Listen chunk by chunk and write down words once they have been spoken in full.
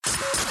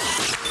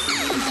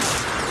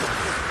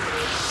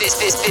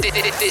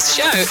This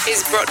show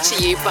is brought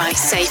to you by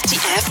Safety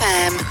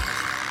FM.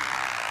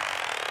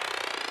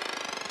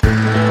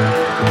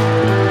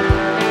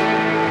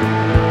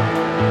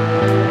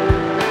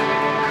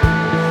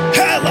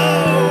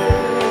 Hello!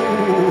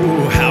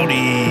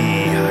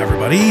 Howdy,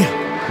 everybody.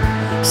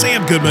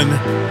 Sam Goodman,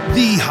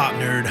 the Hop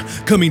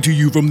Nerd, coming to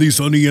you from the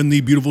sunny and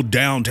the beautiful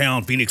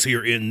downtown Phoenix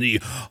here in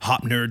the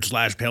Hop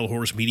Nerd / Pale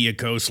Horse Media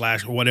Co.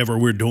 / whatever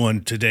we're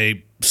doing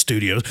today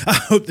studios. I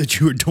hope that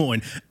you are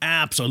doing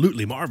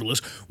absolutely marvelous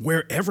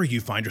wherever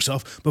you find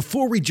yourself.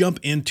 Before we jump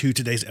into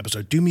today's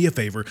episode, do me a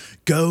favor,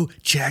 go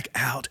check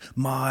out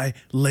my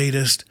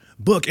latest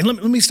book. And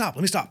let me stop.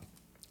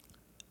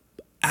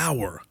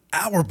 Our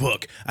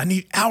book. I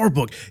need our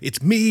book.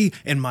 It's me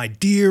and my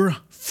dear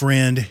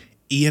friend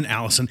Ian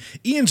Allison.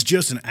 Ian's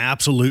just an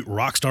absolute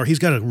rock star. He's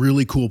got a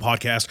really cool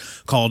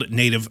podcast called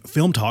Native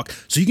Film Talk.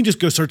 So you can just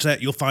go search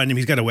that. You'll find him.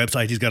 He's got a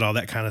website. He's got all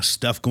that kind of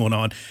stuff going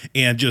on,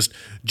 and just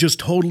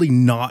totally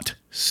not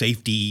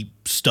safety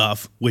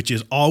stuff, which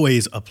is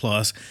always a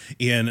plus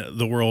in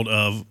the world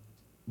of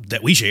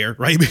that we share,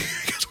 right?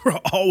 Because we're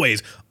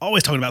always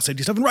talking about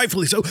safety stuff, and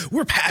rightfully so.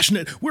 We're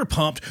passionate, we're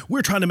pumped,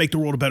 we're trying to make the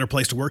world a better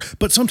place to work.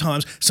 But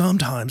sometimes,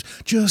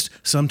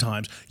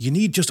 you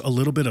need just a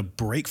little bit of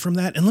break from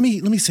that. And let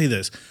me say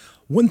this.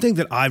 One thing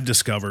that I've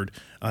discovered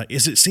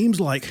is it seems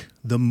like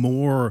the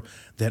more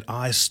that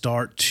I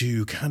start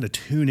to kind of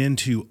tune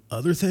into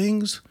other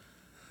things,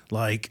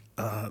 like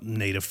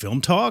Native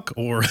Film Talk,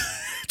 or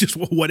just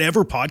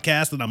whatever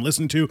podcast that I'm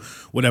listening to,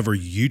 whatever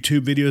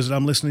YouTube videos that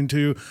I'm listening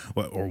to,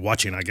 or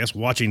watching /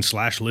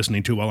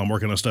 listening to while I'm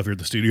working on stuff here at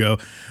the studio,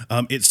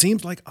 it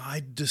seems like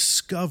I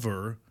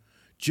discover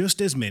just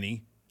as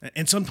many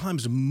and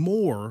sometimes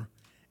more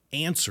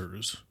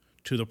answers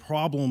to the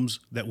problems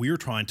that we're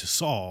trying to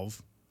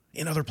solve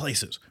in other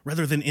places,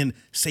 rather than in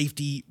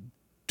safety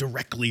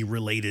directly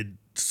related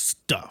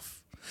stuff.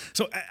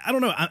 So I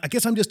don't know. I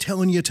guess I'm just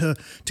telling you to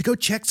go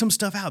check some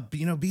stuff out.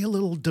 Be a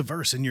little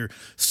diverse in your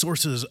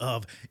sources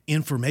of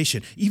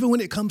information, even when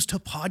it comes to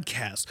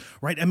podcasts,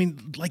 right? I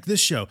mean, like this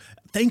show.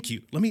 Thank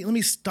you. Let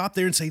me stop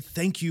there and say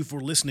thank you for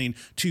listening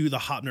to the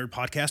Hop Nerd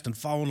podcast and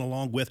following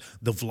along with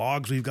the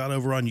vlogs we've got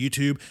over on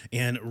YouTube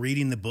and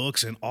reading the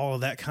books and all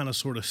of that kind of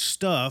sort of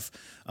stuff,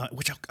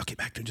 which I'll get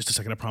back to in just a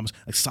second, I promise.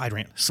 Like side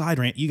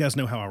rant. You guys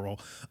know how I roll.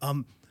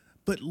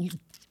 But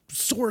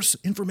source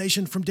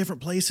information from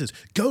different places.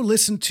 Go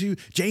listen to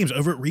James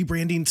over at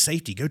Rebranding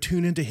Safety. Go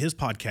tune into his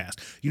podcast.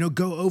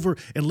 Go over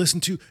and listen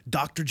to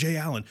Dr. J.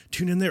 Allen.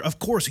 Tune in there. Of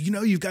course,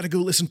 you've got to go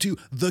listen to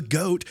the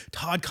GOAT,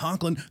 Todd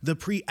Conklin, the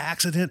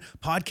Pre-Accident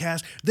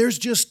podcast. There's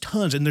just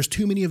tons, and there's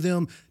too many of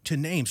them to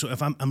name. So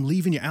if I'm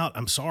leaving you out,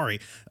 I'm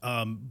sorry.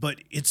 But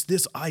it's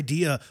this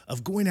idea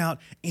of going out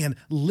and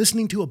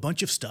listening to a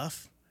bunch of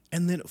stuff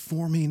and then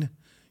forming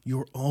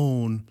your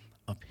own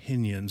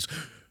opinions.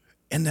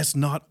 And that's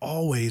not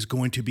always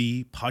going to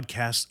be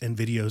podcasts and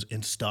videos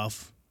and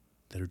stuff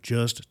that are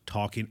just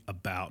talking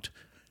about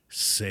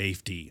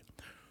safety.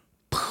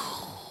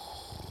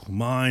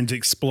 Minds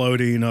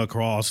exploding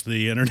across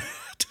the internet.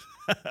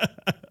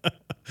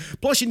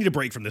 Plus, you need a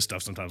break from this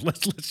stuff sometimes. Let's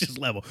just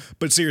level.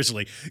 But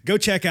seriously, go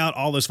check out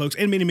all those folks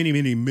and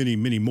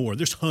many more.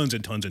 There's tons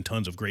and tons and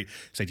tons of great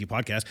safety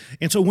podcasts.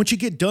 And so once you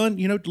get done,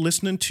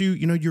 listening to,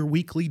 your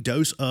weekly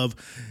dose of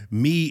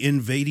me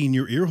invading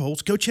your ear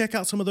holes, go check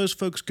out some of those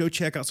folks. Go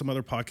check out some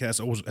other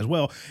podcasts as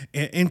well,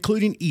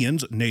 including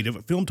Ian's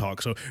Native Film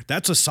Talk. So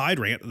that's a side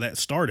rant that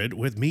started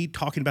with me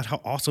talking about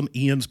how awesome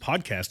Ian's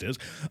podcast is.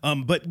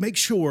 But make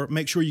sure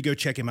you go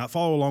check him out.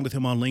 Follow along with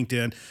him on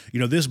LinkedIn.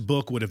 This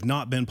book would have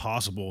not been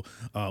possible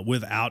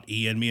without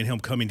Ian, me and him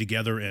coming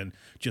together and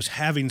just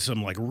having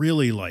some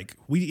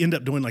we end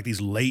up doing these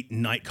late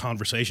night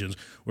conversations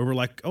where we're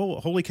like,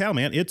 oh, holy cow,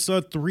 man, it's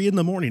 3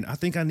 a.m. I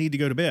think I need to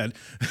go to bed.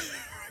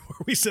 Where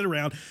we sit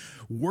around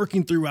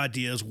working through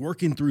ideas,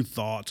 working through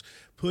thoughts,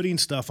 putting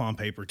stuff on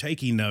paper,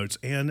 taking notes.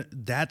 And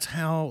that's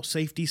how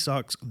Safety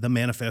Sucks, the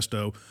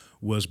manifesto,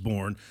 was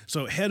born.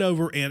 So head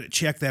over and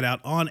check that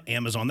out on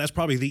Amazon. That's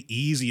probably the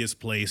easiest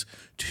place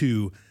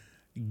to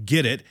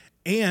get it.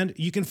 And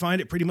you can find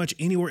it pretty much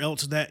anywhere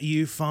else that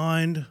you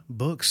find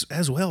books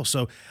as well.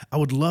 So I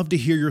would love to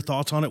hear your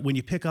thoughts on it. When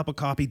you pick up a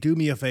copy, do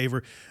me a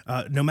favor.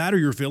 No matter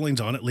your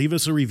feelings on it, leave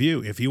us a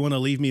review. If you want to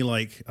leave me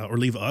or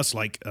leave us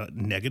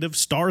negative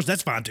stars,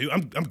 that's fine too.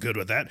 I'm good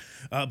with that.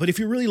 But if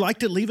you really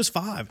liked it, leave us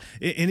 5.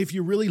 And if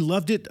you really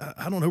loved it,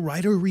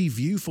 write a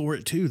review for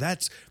it too.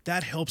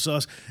 That helps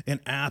us an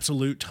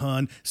absolute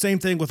ton. Same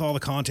thing with all the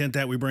content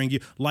that we bring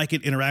you. Like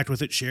it, interact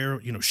with it, share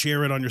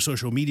it on your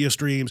social media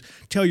streams.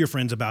 Tell your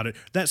friends about it.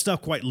 That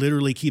stuff quite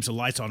literally keeps the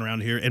lights on around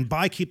here. And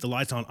by keep the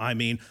lights on, I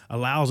mean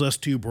allows us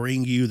to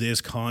bring you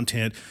this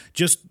content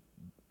just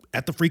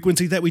at the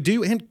frequency that we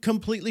do and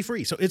completely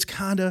free. So it's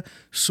kind of,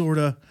 sort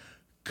of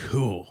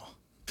cool.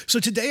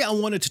 So today I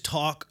wanted to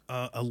talk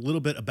a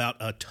little bit about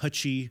a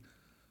touchy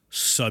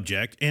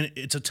subject. And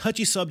it's a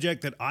touchy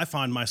subject that I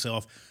find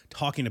myself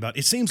talking about.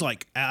 It seems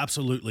like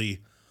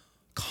absolutely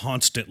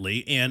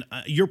constantly. And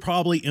you're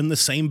probably in the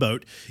same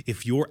boat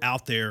if you're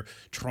out there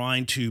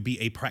trying to be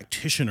a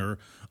practitioner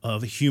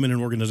of human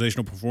and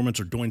organizational performance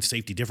or doing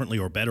safety differently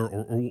or better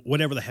or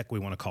whatever the heck we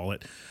want to call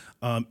it.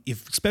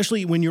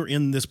 Especially when you're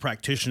in this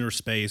practitioner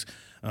space,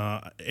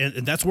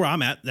 and that's where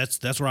I'm at.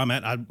 That's where I'm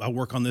at. I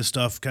work on this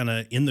stuff kind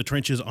of in the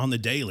trenches on the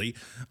daily,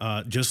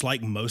 just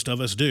like most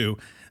of us do.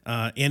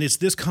 And it's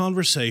this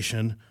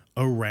conversation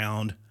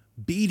around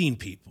beating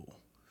people.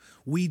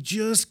 We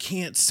just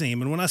can't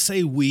seem, and when I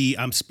say we,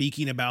 I'm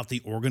speaking about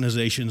the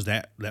organizations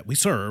that we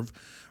serve,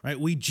 right?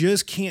 We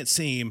just can't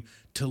seem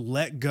to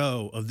let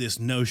go of this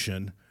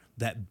notion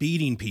that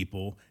beating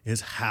people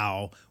is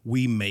how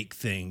we make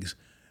things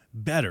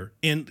better.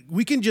 And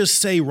we can just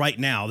say right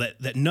now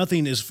that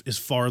nothing is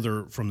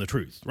farther from the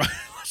truth, right?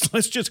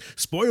 Let's just,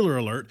 spoiler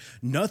alert,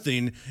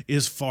 nothing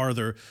is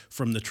farther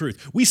from the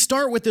truth. We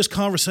start with this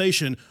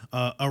conversation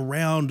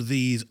around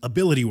these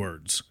ability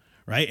words,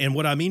 right? And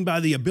what I mean by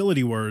the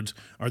ability words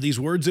are these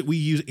words that we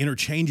use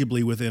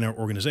interchangeably within our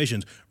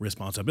organizations: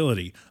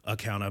 responsibility,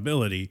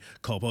 accountability,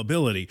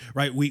 culpability,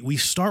 right? We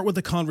start with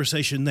the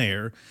conversation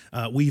there.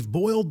 We've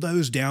boiled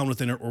those down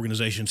within our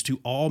organizations to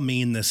all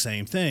mean the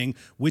same thing,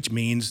 which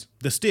means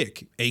the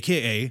stick,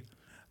 AKA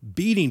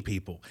beating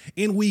people.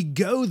 And we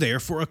go there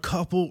for a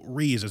couple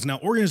reasons. Now,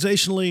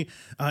 organizationally,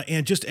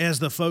 and just as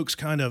the folks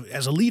kind of,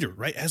 as a leader,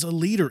 right? As a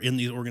leader in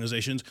these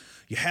organizations,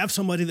 you have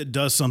somebody that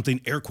does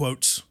something, air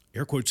quotes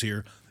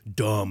here,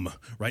 dumb,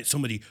 right?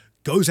 Somebody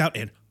goes out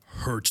and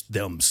hurts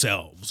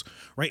themselves,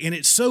 right? And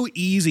it's so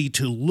easy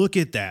to look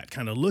at that,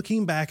 kind of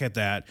looking back at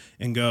that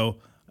and go,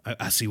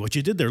 I see what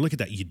you did there. Look at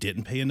that. You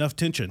didn't pay enough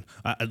attention.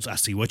 I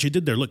see what you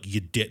did there. Look, you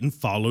didn't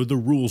follow the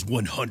rules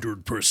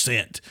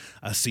 100%.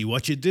 I see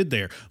what you did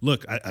there.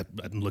 Look, I'm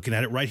looking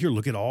at it right here.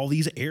 Look at all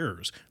these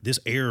errors. This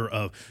error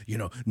of,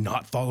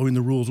 not following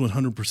the rules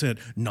 100%,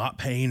 not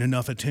paying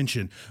enough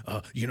attention.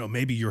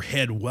 Maybe your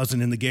head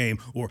wasn't in the game,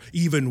 or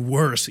even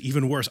worse,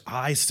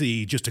 I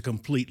see just a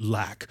complete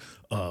lack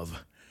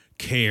of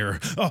care.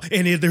 Oh,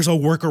 and there's a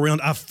workaround.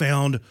 I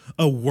found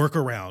a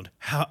workaround.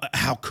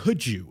 How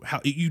could you?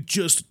 How you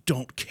just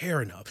don't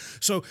care enough.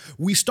 So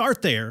we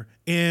start there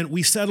and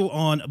we settle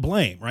on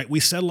blame, right? We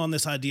settle on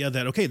this idea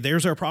that, okay,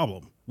 there's our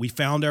problem. We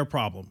found our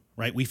problem,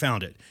 right? We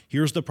found it.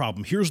 Here's the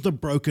problem. Here's the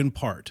broken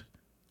part.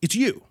 It's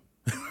you.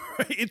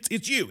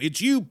 It's you. It's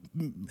you,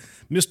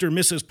 Mr. and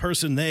Mrs.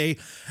 Person, they,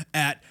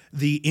 at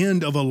the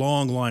end of a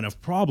long line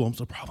of problems,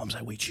 the problems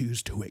that we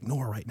choose to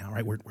ignore right now,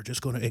 right? We're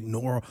just going to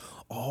ignore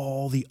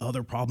all the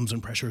other problems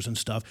and pressures and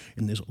stuff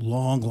in this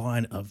long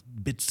line of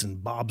bits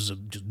and bobs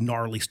of just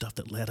gnarly stuff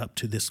that led up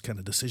to this kind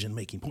of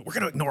decision-making point. We're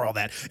going to ignore all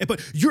that.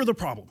 But you're the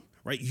problem,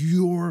 right?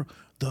 You're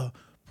the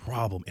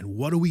problem. And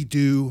what do we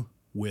do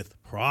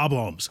with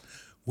problems?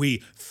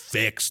 We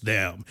fix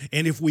them.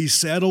 And if we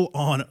settle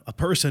on a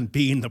person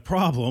being the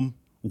problem,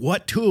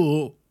 what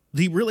tool,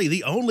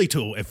 the only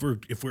tool, if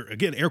we're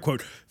again, air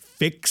quote,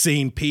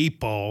 fixing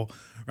people,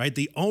 right?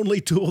 The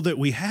only tool that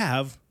we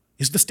have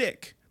is the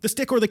stick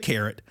or the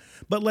carrot.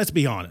 But let's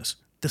be honest,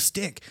 the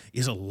stick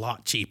is a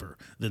lot cheaper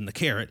than the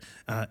carrot.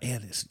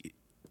 And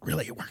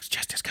it works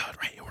just as good,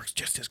 right? It works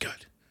just as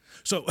good.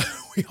 So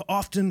we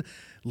often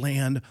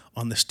land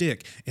on the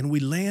stick, and we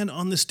land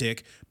on the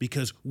stick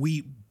because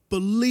we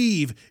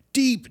believe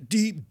deep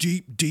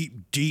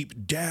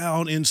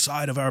down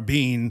inside of our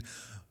being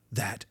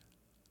that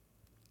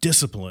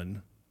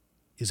discipline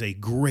is a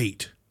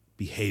great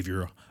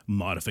behavior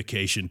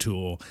modification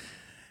tool.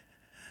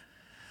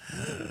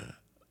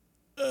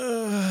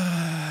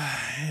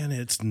 And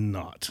it's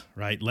not,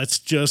 right? Let's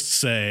just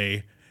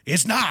say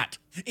it's not.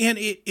 And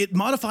it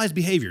modifies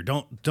behavior.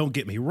 Don't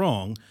get me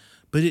wrong,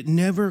 but it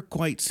never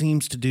quite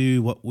seems to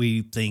do what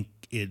we think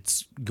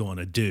it's going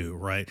to do,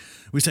 right?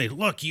 We say,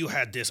 look, you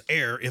had this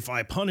error. If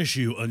I punish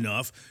you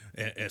enough,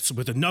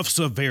 with enough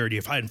severity,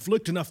 if I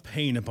inflict enough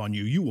pain upon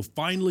you, you will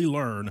finally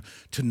learn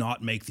to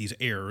not make these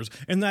errors.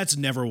 And that's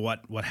never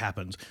what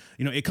happens.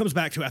 It comes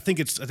back to, I think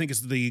it's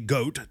the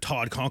GOAT,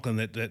 Todd Conklin,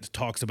 that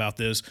talks about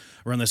this,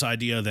 around this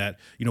idea that,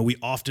 we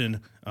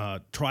often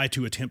try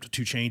to attempt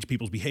to change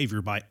people's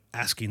behavior by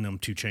asking them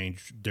to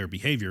change their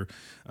behavior.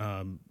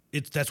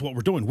 That's what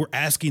we're doing. We're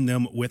asking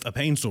them with a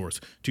pain source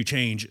to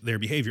change their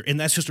behavior. And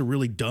that's just a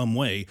really dumb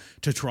way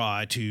to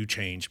try to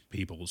change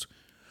people's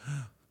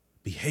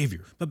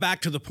behavior. But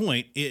back to the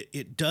point,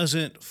 it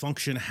doesn't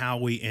function how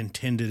we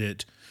intended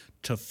it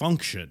to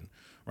function,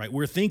 right?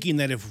 We're thinking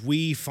that if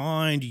we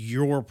find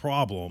your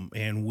problem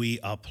and we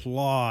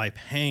apply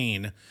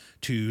pain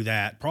to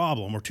that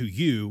problem or to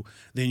you,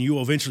 then you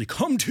will eventually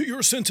come to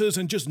your senses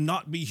and just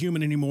not be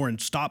human anymore and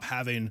stop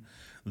having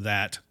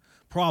that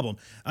problem.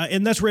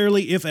 And that's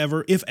rarely, if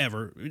ever,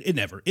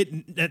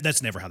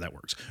 that's never how that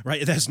works,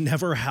 right? That's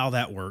never how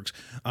that works.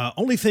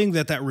 Only thing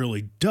that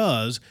really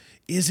does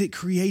is it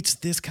creates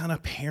this kind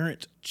of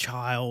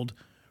parent-child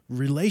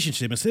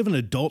relationship. Instead of an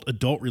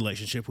adult-adult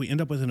relationship, we end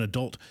up with an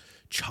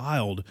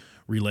adult-child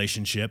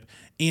relationship.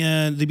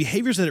 And the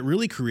behaviors that it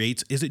really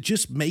creates is it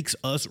just makes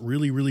us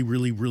really, really,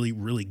 really, really,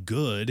 really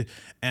good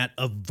at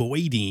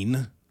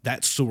avoiding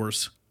that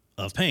source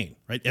of pain,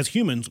 right? As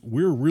humans,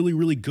 we're really,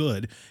 really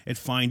good at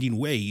finding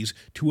ways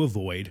to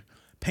avoid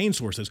pain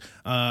sources.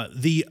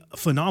 The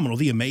phenomenal,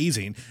 the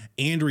amazing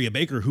Andrea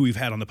Baker, who we've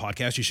had on the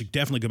podcast, you should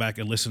definitely go back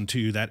and listen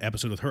to that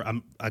episode with her.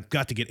 I've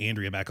got to get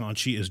Andrea back on.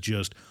 She is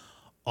just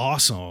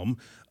awesome.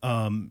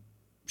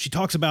 She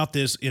talks about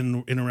this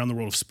in around the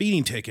world of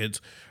speeding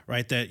tickets,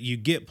 right? That you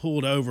get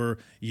pulled over,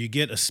 you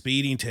get a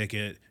speeding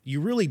ticket,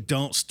 you really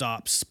don't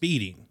stop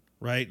speeding,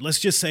 right? Let's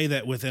just say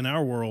that within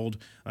our world,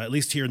 at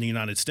least here in the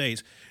United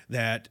States,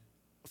 that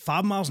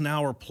 5 miles an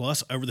hour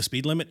plus over the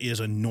speed limit is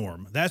a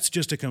norm. That's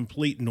just a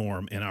complete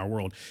norm in our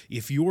world.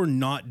 If you're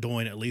not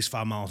doing at least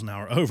 5 miles an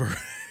hour over,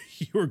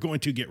 you're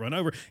going to get run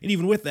over. And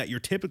even with that, you're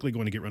typically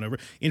going to get run over.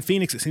 In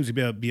Phoenix, it seems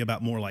to be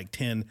about more like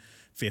 10,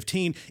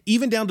 15,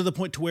 even down to the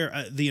point to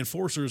where the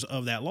enforcers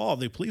of that law,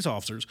 the police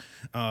officers,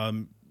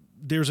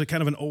 there's a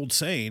kind of an old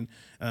saying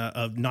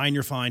of 9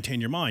 you're fine,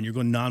 10 you're mine. You're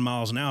going 9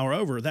 miles an hour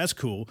over, that's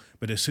cool.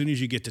 But as soon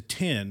as you get to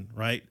 10,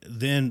 right,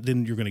 then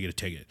you're going to get a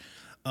ticket.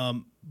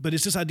 But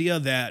it's this idea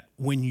that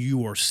when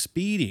you are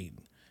speeding,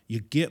 you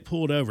get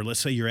pulled over.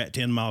 Let's say you're at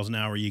 10 miles an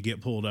hour, you get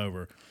pulled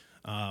over.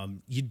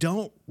 You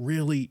don't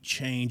really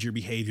change your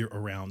behavior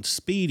around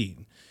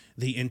speeding.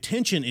 The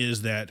intention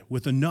is that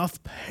with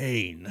enough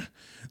pain,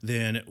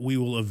 then we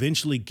will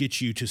eventually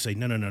get you to say,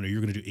 no,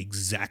 you're going to do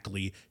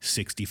exactly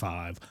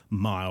 65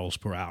 miles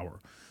per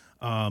hour.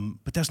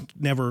 But that's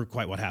never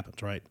quite what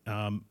happens, right?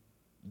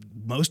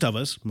 Most of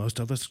us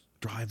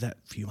drive that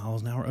few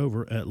miles an hour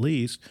over at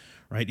least,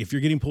 right? If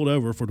you're getting pulled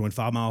over for doing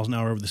 5 miles an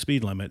hour over the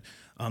speed limit,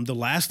 the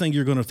last thing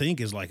you're going to think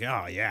is like,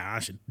 oh yeah, I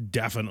should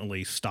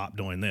definitely stop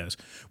doing this.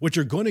 What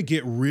you're going to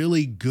get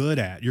really good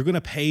at, you're going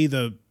to pay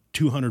the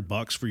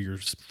 $200 for your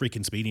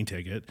freaking speeding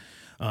ticket.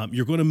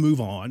 You're going to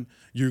move on.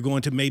 You're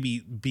going to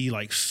maybe be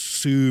like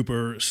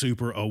super,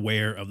 super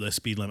aware of the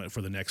speed limit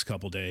for the next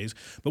couple days.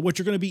 But what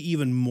you're going to be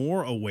even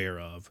more aware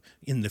of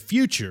in the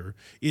future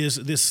is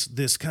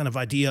this kind of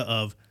idea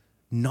of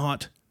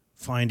not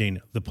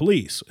finding the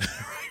police.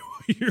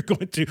 You're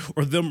going to,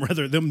 or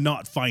them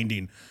not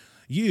finding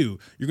you.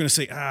 You're going to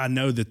say, I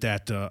know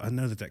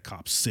that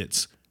cop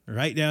sits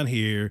right down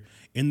here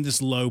in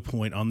this low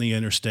point on the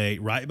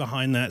interstate, right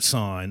behind that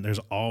sign. There's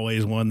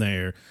always one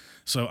there.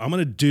 So I'm going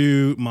to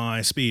do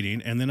my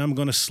speeding, and then I'm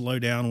going to slow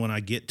down when I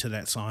get to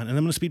that sign, and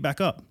I'm going to speed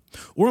back up.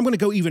 Or I'm going to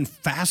go even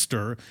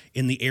faster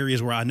in the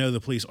areas where I know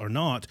the police are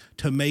not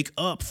to make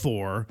up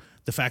for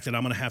the fact that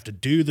I'm going to have to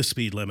do the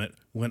speed limit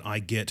when I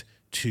get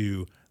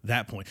to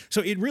that point.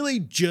 So it really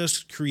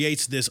just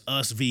creates this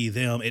us v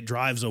them. It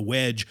drives a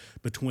wedge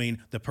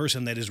between the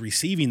person that is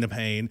receiving the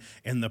pain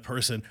and the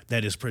person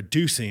that is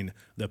producing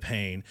the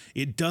pain.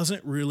 It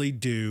doesn't really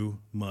do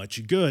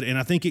much good. And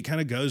I think it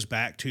kind of goes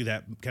back to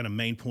that kind of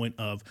main point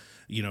of,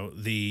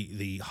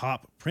 the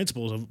HOP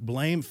principles of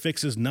blame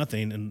fixes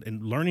nothing,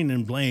 and learning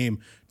and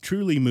blame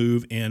truly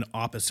move in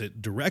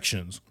opposite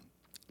directions.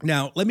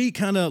 Now, let me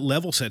kind of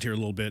level set here a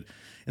little bit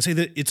and say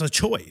that it's a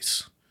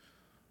choice,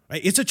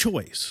 right? It's a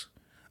choice.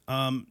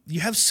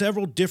 You have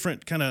several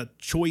different kind of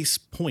choice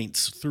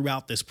points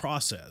throughout this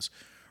process,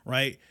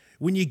 right?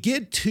 When you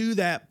get to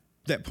that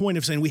point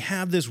of saying we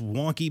have this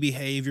wonky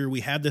behavior, we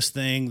have this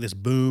thing, this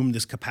boom,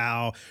 this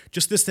kapow,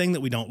 just this thing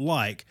that we don't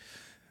like,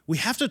 we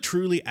have to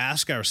truly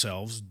ask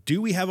ourselves,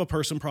 do we have a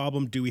person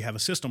problem? Do we have a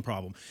system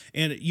problem?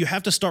 And you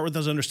have to start with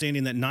this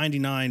understanding that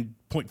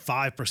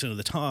 99.5% of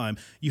the time,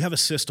 you have a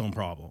system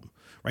problem,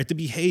 right? The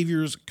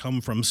behaviors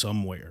come from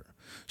somewhere.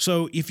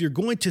 So if you're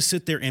going to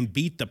sit there and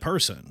beat the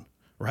person,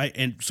 right?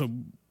 And so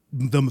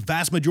the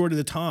vast majority of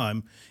the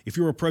time, if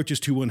your approach is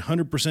to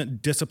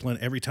 100% discipline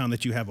every time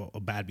that you have a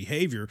bad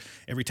behavior,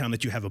 every time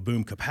that you have a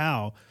boom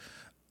kapow,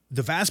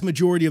 the vast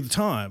majority of the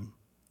time,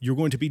 you're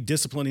going to be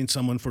disciplining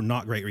someone for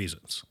not great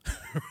reasons,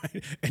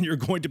 right? And you're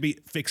going to be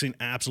fixing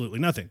absolutely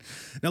nothing.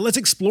 Now let's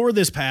explore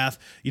this path,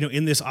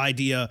 in this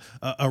idea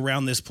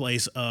around this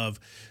place of,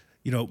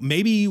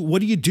 maybe what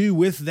do you do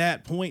with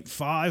that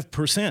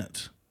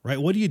 0.5%? Right?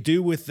 What do you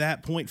do with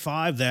that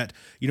 0.5 that,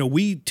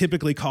 we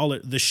typically call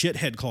it the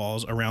shithead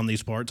clause around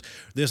these parts?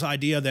 This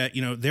idea that,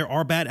 there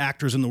are bad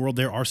actors in the world,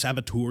 there are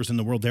saboteurs in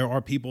the world, there are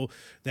people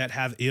that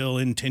have ill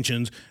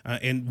intentions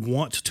and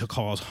want to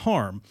cause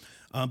harm.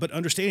 But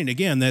understanding,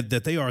 again,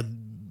 that they are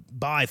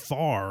by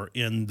far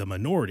in the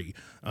minority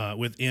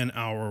within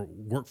our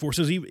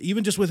workforces,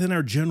 even just within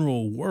our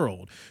general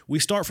world. We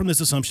start from this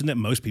assumption that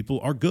most people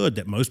are good,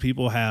 that most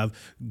people have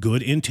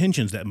good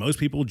intentions, that most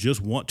people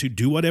just want to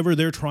do whatever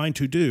they're trying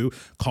to do,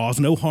 cause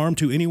no harm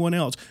to anyone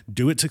else,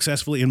 do it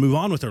successfully, and move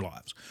on with their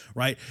lives,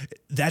 right?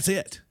 That's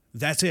it.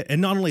 That's it.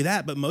 And not only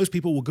that, but most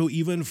people will go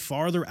even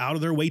farther out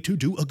of their way to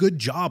do a good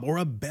job or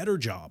a better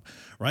job,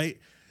 right?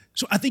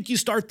 So I think you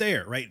start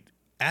there, right?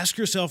 Ask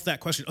yourself that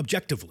question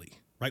objectively,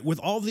 right? With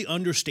all the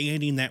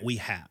understanding that we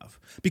have,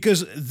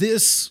 because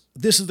this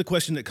is the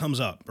question that comes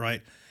up,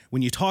 right?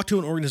 When you talk to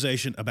an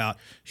organization about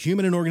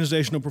human and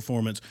organizational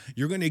performance,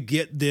 you're going to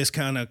get this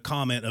kind of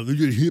comment of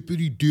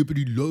hippity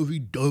dippity lovey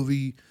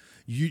dovey.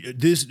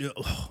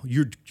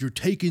 you're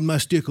taking my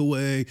stick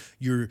away.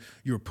 You're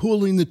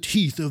pulling the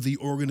teeth of the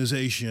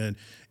organization,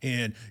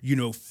 and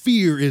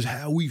fear is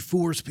how we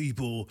force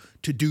people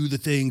to do the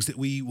things that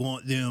we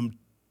want them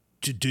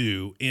to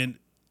do. And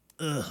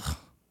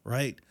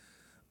right,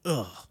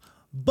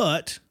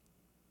 but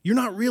you're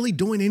not really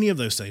doing any of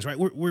those things, right?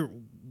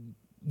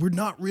 We're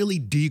not really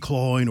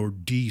declawing or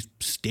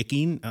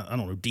de-sticking.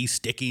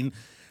 De-sticking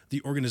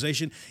the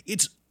organization.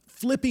 It's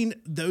flipping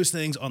those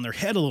things on their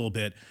head a little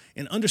bit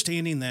and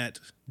understanding that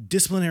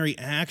disciplinary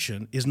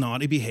action is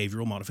not a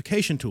behavioral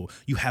modification tool.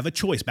 You have a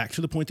choice. Back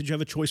to the point that you have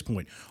a choice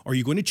point. Are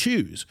you going to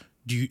choose?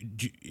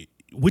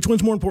 Which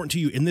one's more important to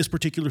you in this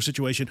particular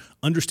situation?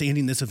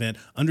 Understanding this event,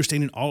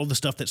 understanding all of the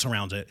stuff that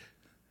surrounds it.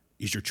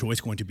 Is your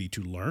choice going to be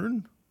to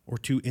learn or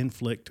to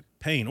inflict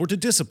pain or to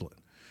discipline?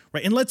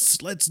 Right? And let's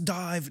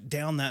dive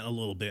down that a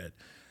little bit.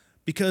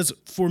 Because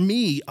for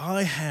me,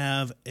 I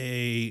have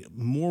a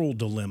moral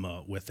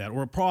dilemma with that,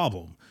 or a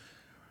problem,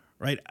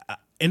 right?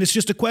 And it's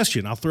just a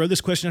question. I'll throw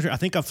this question out here. I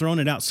think I've thrown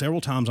it out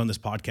several times on this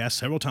podcast,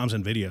 several times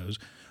in videos.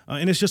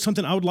 And it's just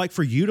something I would like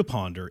for you to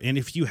ponder. And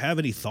if you have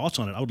any thoughts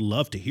on it, I would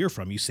love to hear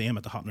from you,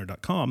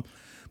 sam@thehopnerd.com.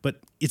 But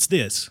it's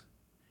this.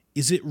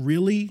 Is it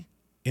really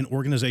an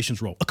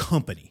organization's role? A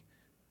company,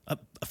 a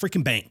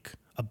freaking bank,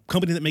 a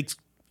company that makes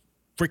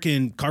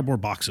freaking cardboard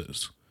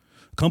boxes,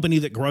 a company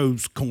that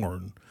grows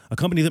corn, a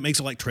company that makes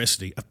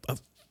electricity, a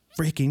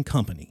freaking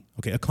company,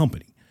 okay, a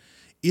company.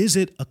 Is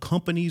it a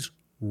company's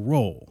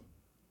role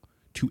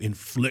to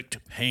inflict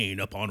pain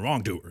upon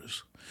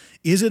wrongdoers?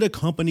 Is it a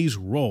company's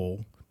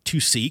role to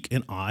seek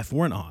an eye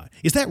for an eye?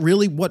 Is that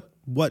really what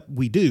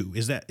we do?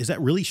 Is that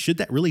really, should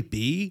that really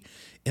be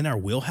in our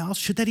wheelhouse?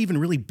 Should that even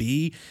really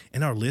be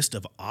in our list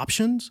of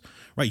options?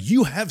 Right?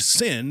 You have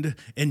sinned,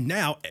 and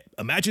now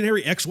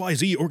imaginary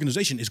XYZ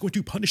organization is going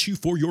to punish you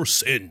for your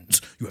sins.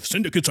 You have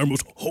sinned against our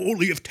most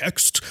holy of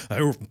texts,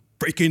 our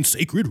breaking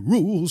sacred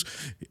rules.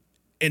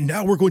 And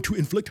now we're going to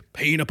inflict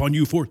pain upon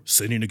you for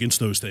sinning against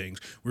those things.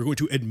 We're going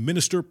to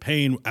administer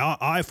pain,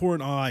 eye for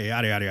an eye,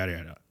 yada, yada, yada,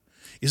 yada.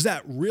 Is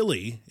that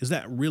really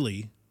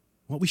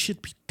what we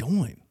should be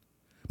doing?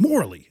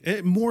 Morally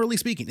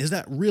speaking, is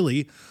that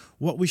really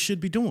what we should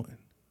be doing?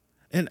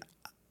 And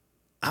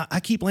I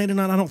keep landing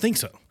on, I don't think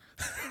so.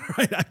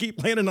 Right? I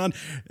keep landing on,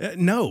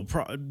 no,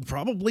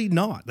 probably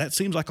not. That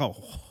seems like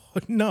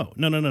no.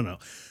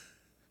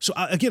 So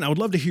again, I would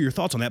love to hear your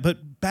thoughts on that.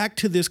 But back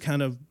to this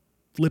kind of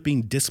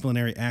flipping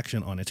disciplinary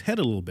action on its head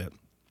a little bit.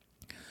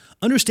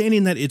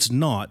 Understanding that it's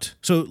not,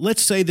 so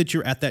let's say that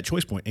you're at that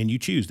choice point and you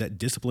choose that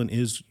discipline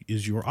is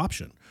your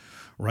option,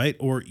 right?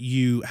 Or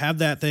you have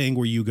that thing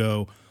where you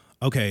go,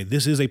 okay,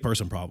 this is a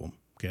person problem,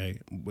 okay?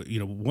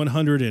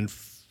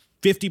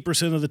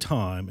 150% of the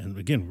time, and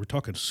again, we're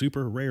talking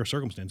super rare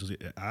circumstances,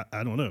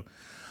 I don't know,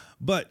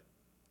 but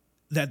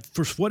that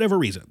for whatever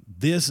reason,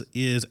 this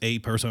is a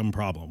person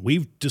problem.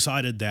 We've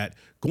decided that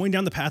going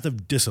down the path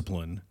of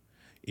discipline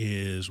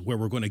is where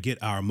we're going to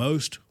get our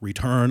most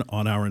return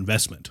on our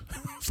investment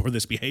for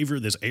this behavior,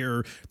 this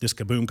error, this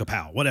kaboom,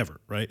 kapow,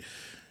 whatever, right?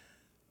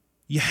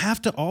 You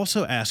have to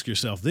also ask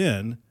yourself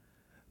then,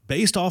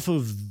 based off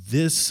of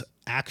this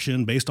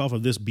action, based off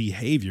of this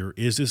behavior,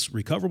 is this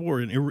recoverable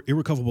or an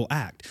irrecoverable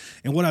act?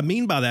 And what I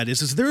mean by that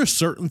is there are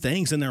certain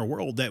things in our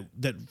world that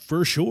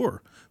for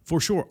sure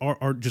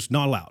are just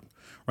not allowed,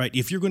 right?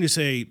 If you're going to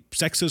say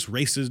sexist,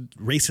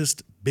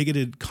 racist,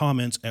 bigoted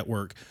comments at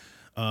work,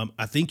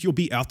 I think you'll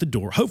be out the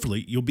door.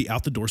 Hopefully, you'll be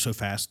out the door so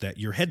fast that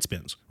your head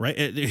spins, right?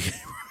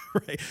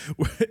 Right?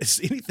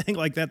 It's anything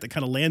like that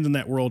kind of lands in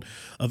that world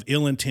of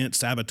ill intent,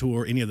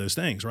 saboteur, any of those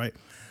things, right?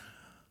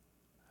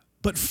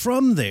 But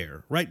from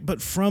there,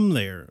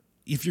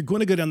 if you're going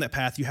to go down that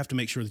path, you have to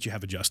make sure that you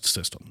have a just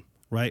system,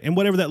 right? And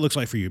whatever that looks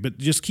like for you, but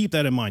just keep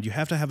that in mind. You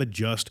have to have a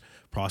just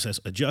process,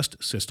 a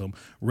just system,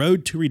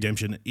 road to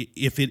redemption,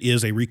 if it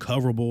is a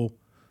recoverable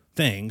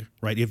thing,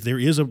 right? If there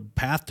is a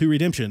path to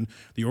redemption,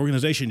 the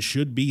organization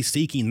should be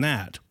seeking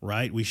that,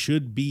 right? We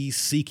should be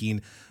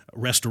seeking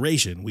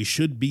restoration. We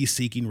should be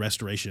seeking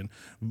restoration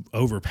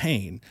over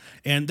pain.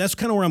 And that's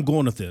kind of where I'm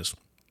going with this,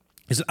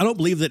 is that I don't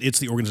believe that it's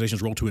the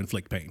organization's role to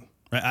inflict pain.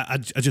 Right? I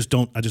just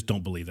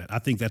don't believe that. I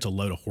think that's a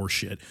load of horse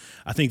shit.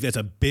 I think that's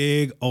a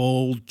big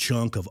old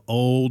chunk of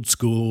old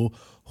school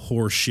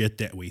horse shit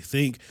that we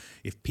think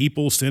if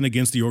people sin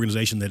against the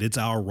organization that it's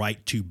our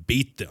right to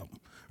beat them.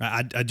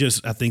 I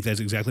think that's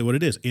exactly what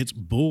it is. It's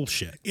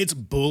bullshit. It's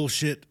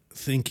bullshit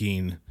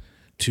thinking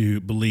to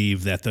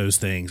believe that those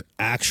things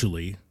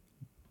actually,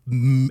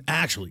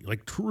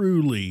 like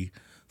truly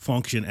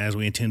function as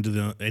we intend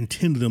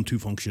them to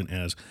function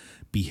as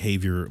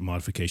behavior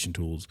modification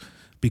tools,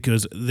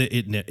 because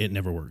it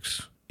never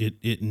works.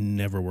 It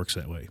never works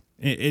that way.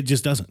 It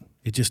just doesn't.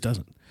 It just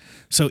doesn't.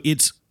 So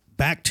it's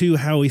back to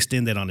how we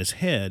stand that on its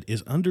head,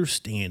 is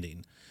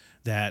understanding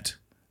that,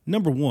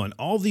 number one,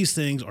 all these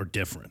things are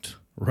different.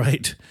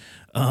 Right?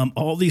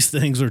 All these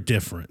things are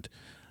different.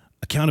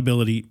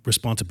 Accountability,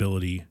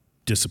 responsibility,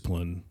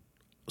 discipline,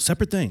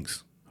 separate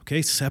things,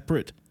 okay?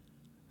 Separate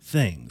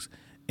things.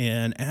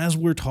 And as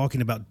we're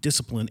talking about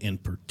discipline in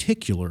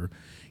particular,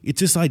 it's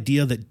this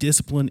idea that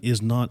discipline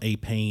is not a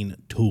pain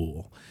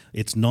tool.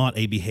 It's not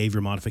a behavior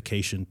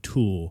modification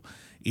tool.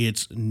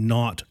 It's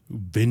not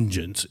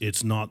vengeance.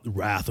 It's not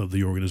wrath of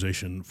the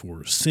organization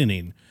for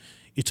sinning.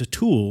 It's a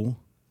tool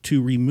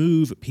to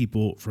remove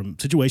people from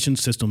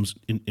situations, systems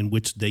in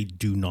which they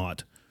do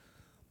not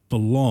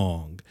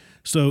belong.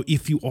 So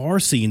if you are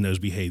seeing those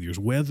behaviors,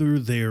 whether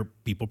they're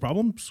people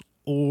problems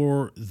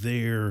or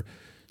they're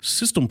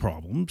system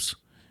problems,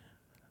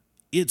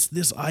 it's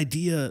this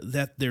idea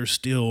that they're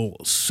still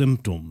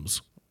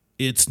symptoms.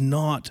 It's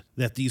not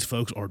that these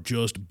folks are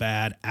just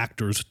bad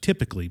actors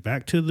typically.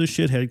 Back to the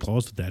shithead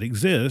clause, that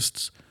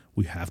exists.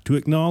 We have to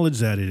acknowledge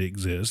that it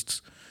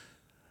exists.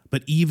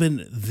 But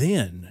even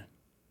then,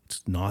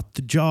 it's not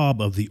the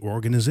job of the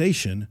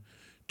organization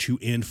to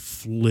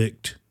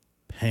inflict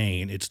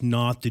pain. It's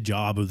not the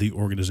job of the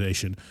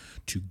organization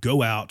to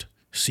go out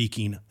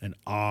seeking an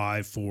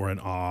eye for an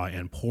eye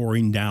and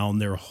pouring down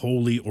their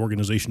holy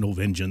organizational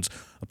vengeance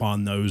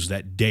upon those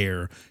that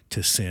dare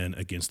to sin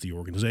against the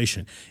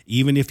organization.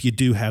 Even if you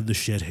do have the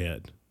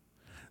shithead,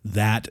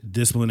 that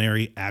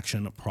disciplinary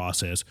action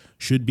process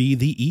should be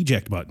the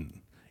eject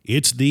button.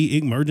 It's the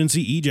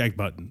emergency eject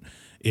button.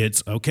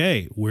 It's,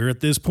 okay, we're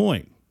at this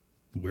point.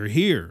 We're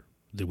here.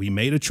 That we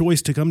made a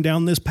choice to come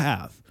down this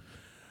path.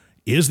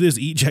 Is this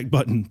eject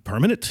button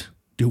permanent?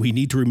 Do we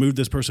need to remove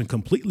this person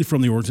completely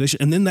from the organization?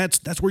 And then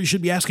that's where you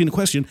should be asking the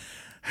question,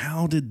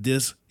 how did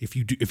this, if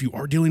you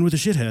are dealing with a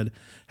shithead,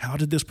 how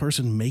did this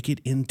person make it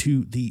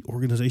into the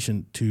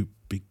organization to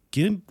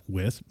begin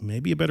with?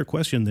 Maybe a better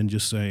question than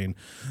just saying,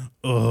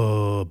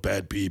 oh,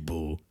 bad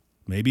people.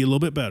 Maybe a little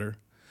bit better.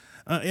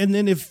 And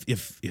then if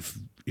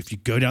you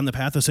go down the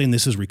path of saying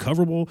this is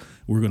recoverable,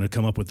 we're going to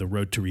come up with the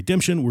road to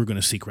redemption, we're going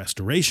to seek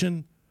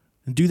restoration,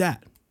 and do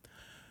that.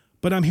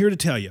 But I'm here to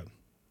tell you,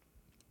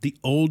 the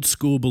old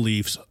school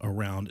beliefs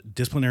around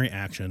disciplinary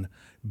action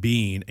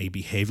being a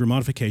behavior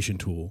modification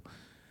tool,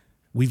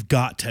 we've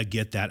got to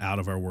get that out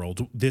of our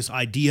world. This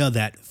idea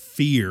that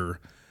fear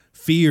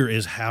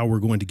is how we're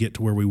going to get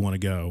to where we want to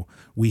go.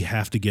 We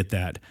have to get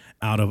that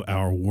out of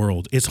our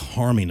world. It's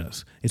harming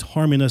us. It's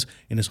harming us,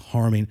 and it's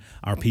harming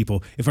our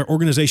people. If our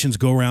organizations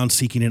go around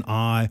seeking an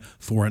eye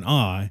for an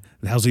eye,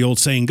 how's the old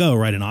saying go,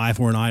 right? An eye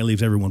for an eye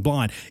leaves everyone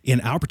blind.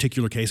 In our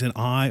particular case, an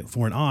eye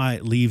for an eye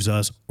leaves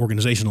us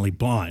organizationally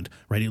blind,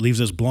 right? It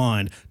leaves us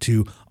blind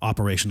to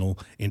operational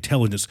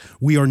intelligence.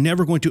 We are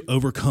never going to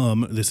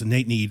overcome this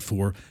innate need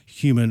for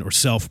human or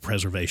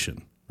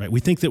self-preservation. Right? We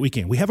think that we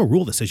can. We have a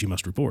rule that says you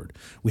must report.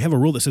 We have a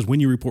rule that says when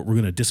you report, we're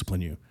going to discipline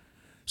you.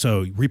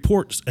 So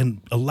report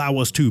and allow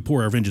us to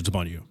pour our vengeance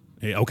upon you.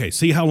 Okay,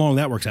 see how long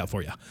that works out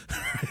for you.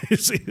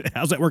 See,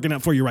 how's that working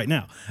out for you right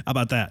now? How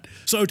about that?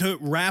 So to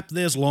wrap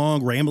this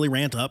long rambly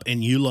rant up,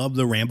 and you love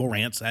the ramble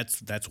rants,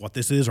 that's what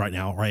this is right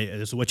now, right?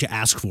 This is what you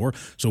ask for.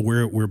 So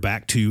we're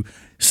back to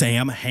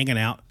Sam hanging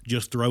out,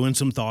 just throwing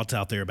some thoughts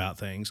out there about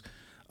things.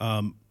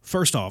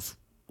 First off,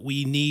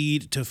 we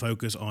need to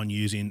focus on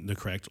using the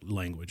correct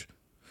language.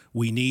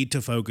 We need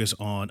to focus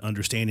on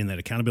understanding that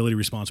accountability,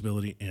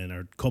 responsibility, and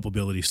our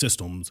culpability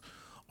systems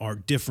are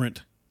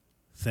different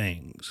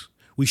things.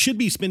 We should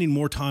be spending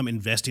more time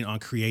investing on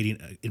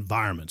creating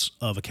environments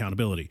of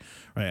accountability,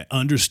 right?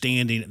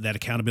 Understanding that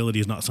accountability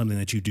is not something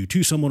that you do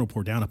to someone or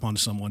pour down upon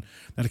someone.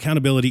 That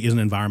accountability is an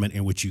environment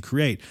in which you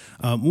create.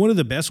 One of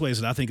the best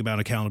ways that I think about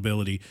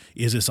accountability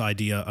is this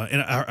idea,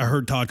 and I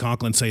heard Todd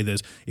Conklin say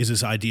this, is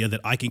this idea that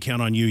I can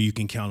count on you, you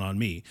can count on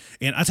me.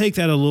 And I take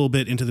that a little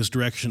bit into this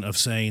direction of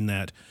saying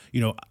that,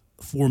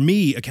 for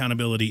me,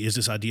 accountability is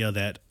this idea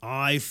that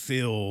I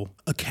feel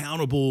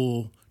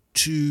accountable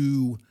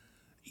to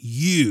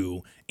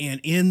you,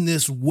 and in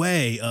this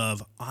way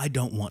of I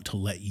don't want to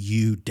let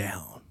you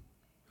down,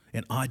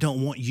 and I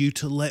don't want you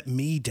to let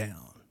me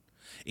down,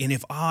 and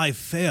if I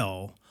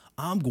fail,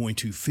 I'm going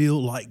to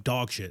feel like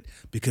dog shit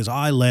because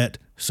I let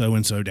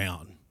so-and-so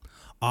down.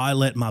 I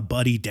let my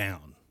buddy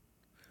down.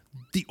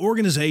 The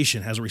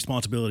organization has a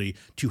responsibility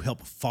to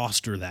help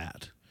foster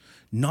that,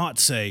 not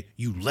say,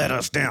 you let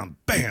us down,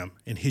 bam,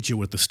 and hit you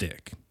with the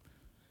stick.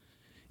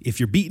 If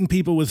you're beating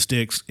people with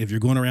sticks, if you're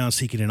going around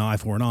seeking an eye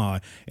for an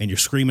eye, and you're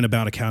screaming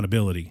about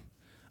accountability,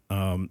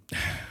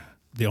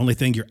 the only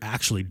thing you're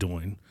actually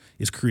doing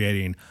is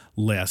creating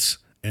less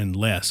and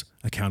less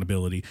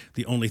accountability.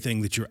 The only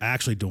thing that you're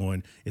actually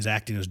doing is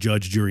acting as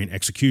judge, jury, and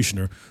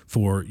executioner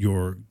for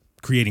your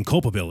creating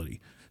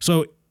culpability.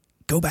 So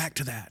go back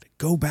to that.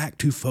 Go back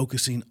to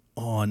focusing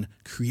on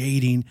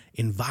creating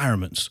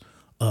environments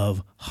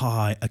of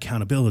high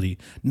accountability,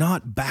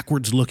 not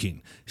backwards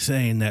looking,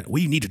 saying that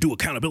we need to do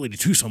accountability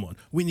to someone,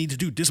 we need to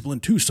do discipline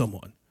to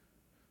someone.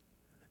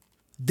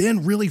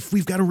 Then really,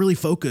 we've got to really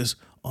focus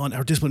on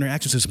our disciplinary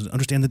action systems,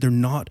 understand that they're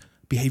not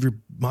behavior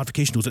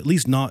modification tools, at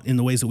least not in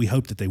the ways that we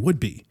hope that they would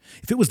be.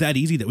 If it was that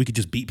easy that we could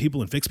just beat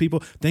people and fix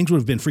people, things would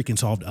have been freaking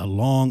solved a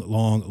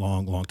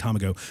long time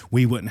ago.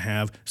 We wouldn't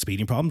have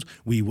speeding problems.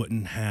 We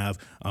wouldn't have,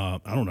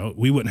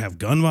 we wouldn't have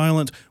gun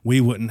violence.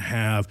 We wouldn't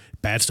have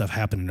bad stuff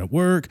happening at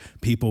work.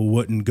 People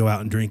wouldn't go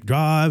out and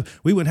drive.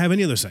 We wouldn't have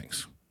any of those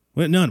things.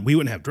 Well, none. We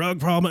wouldn't have drug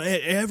problem.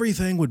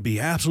 Everything would be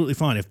absolutely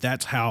fine if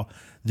that's how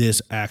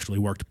this actually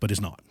worked, but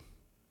it's not.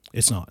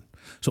 It's not.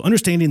 So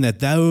understanding that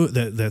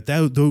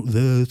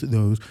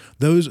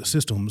those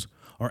systems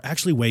are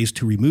actually ways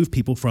to remove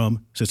people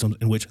from systems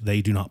in which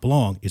they do not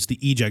belong. It's the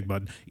eject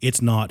button.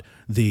 It's not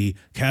the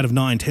cat of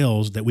nine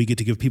tails that we get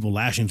to give people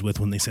lashings with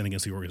when they sin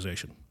against the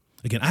organization.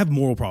 Again, I have a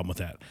moral problem with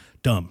that.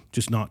 Dumb.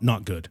 Just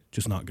not good.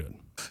 Just not good.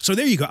 So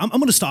there you go. I'm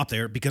going to stop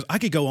there because I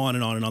could go on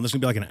and on and on. This is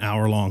going to be like an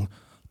hour-long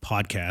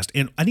podcast,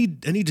 and I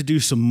need to do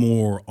some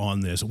more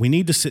on this. We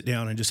need to sit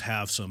down and just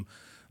have some.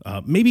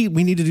 Maybe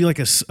we need to do like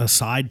a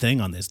side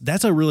thing on this.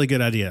 That's a really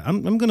good idea.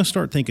 I'm going to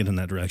start thinking in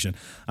that direction.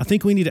 I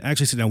think we need to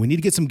actually sit down. We need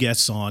to get some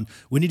guests on.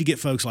 We need to get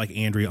folks like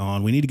Andrea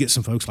on. We need to get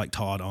some folks like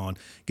Todd on.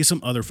 Get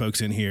some other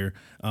folks in here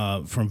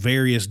from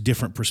various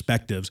different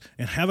perspectives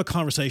and have a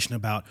conversation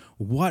about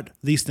what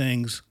these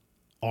things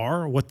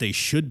are, what they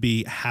should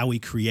be, how we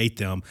create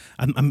them.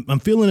 I'm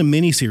feeling a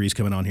mini series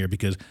coming on here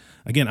because,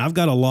 again, I've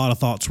got a lot of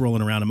thoughts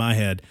rolling around in my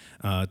head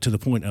to the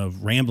point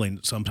of rambling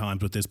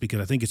sometimes with this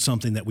because I think it's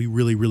something that we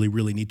really, really,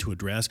 really need to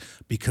address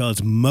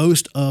because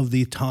most of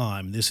the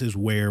time this is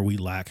where we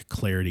lack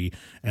clarity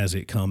as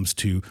it comes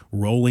to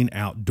rolling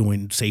out,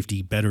 doing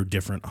safety better,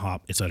 different,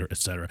 hop, et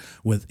cetera,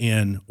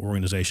 within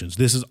organizations.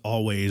 This is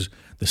always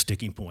the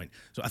sticking point.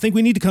 So I think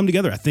we need to come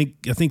together. I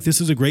think this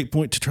is a great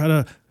point to try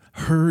to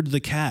herd the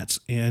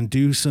cats and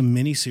do some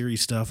mini-series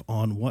stuff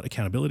on what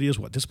accountability is,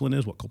 what discipline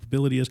is, what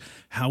culpability is,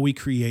 how we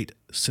create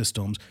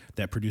systems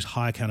that produce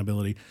high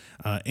accountability.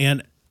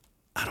 And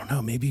I don't know,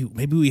 maybe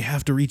we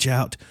have to reach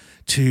out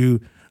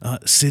to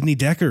Sidney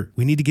Decker.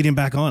 We need to get him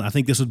back on. I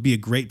think this would be a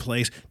great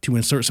place to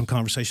insert some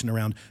conversation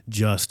around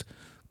just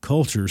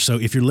culture. So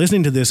if you're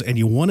listening to this and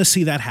you want to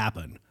see that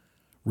happen,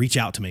 reach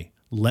out to me.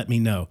 Let me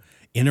know.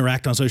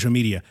 Interact on social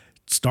media.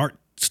 Start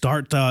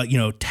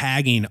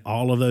tagging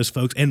all of those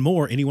folks and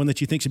more, anyone that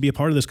you think should be a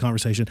part of this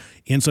conversation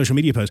in social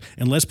media posts.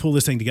 And let's pull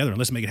this thing together and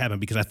let's make it happen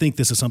because I think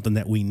this is something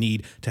that we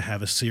need to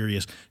have a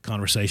serious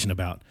conversation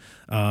about.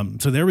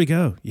 So there we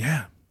go.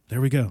 Yeah, there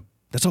we go.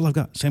 That's all I've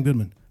got. Sam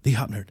Goodman, the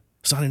Hop Nerd,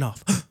 signing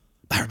off. Bye,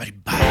 everybody.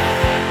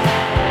 Bye.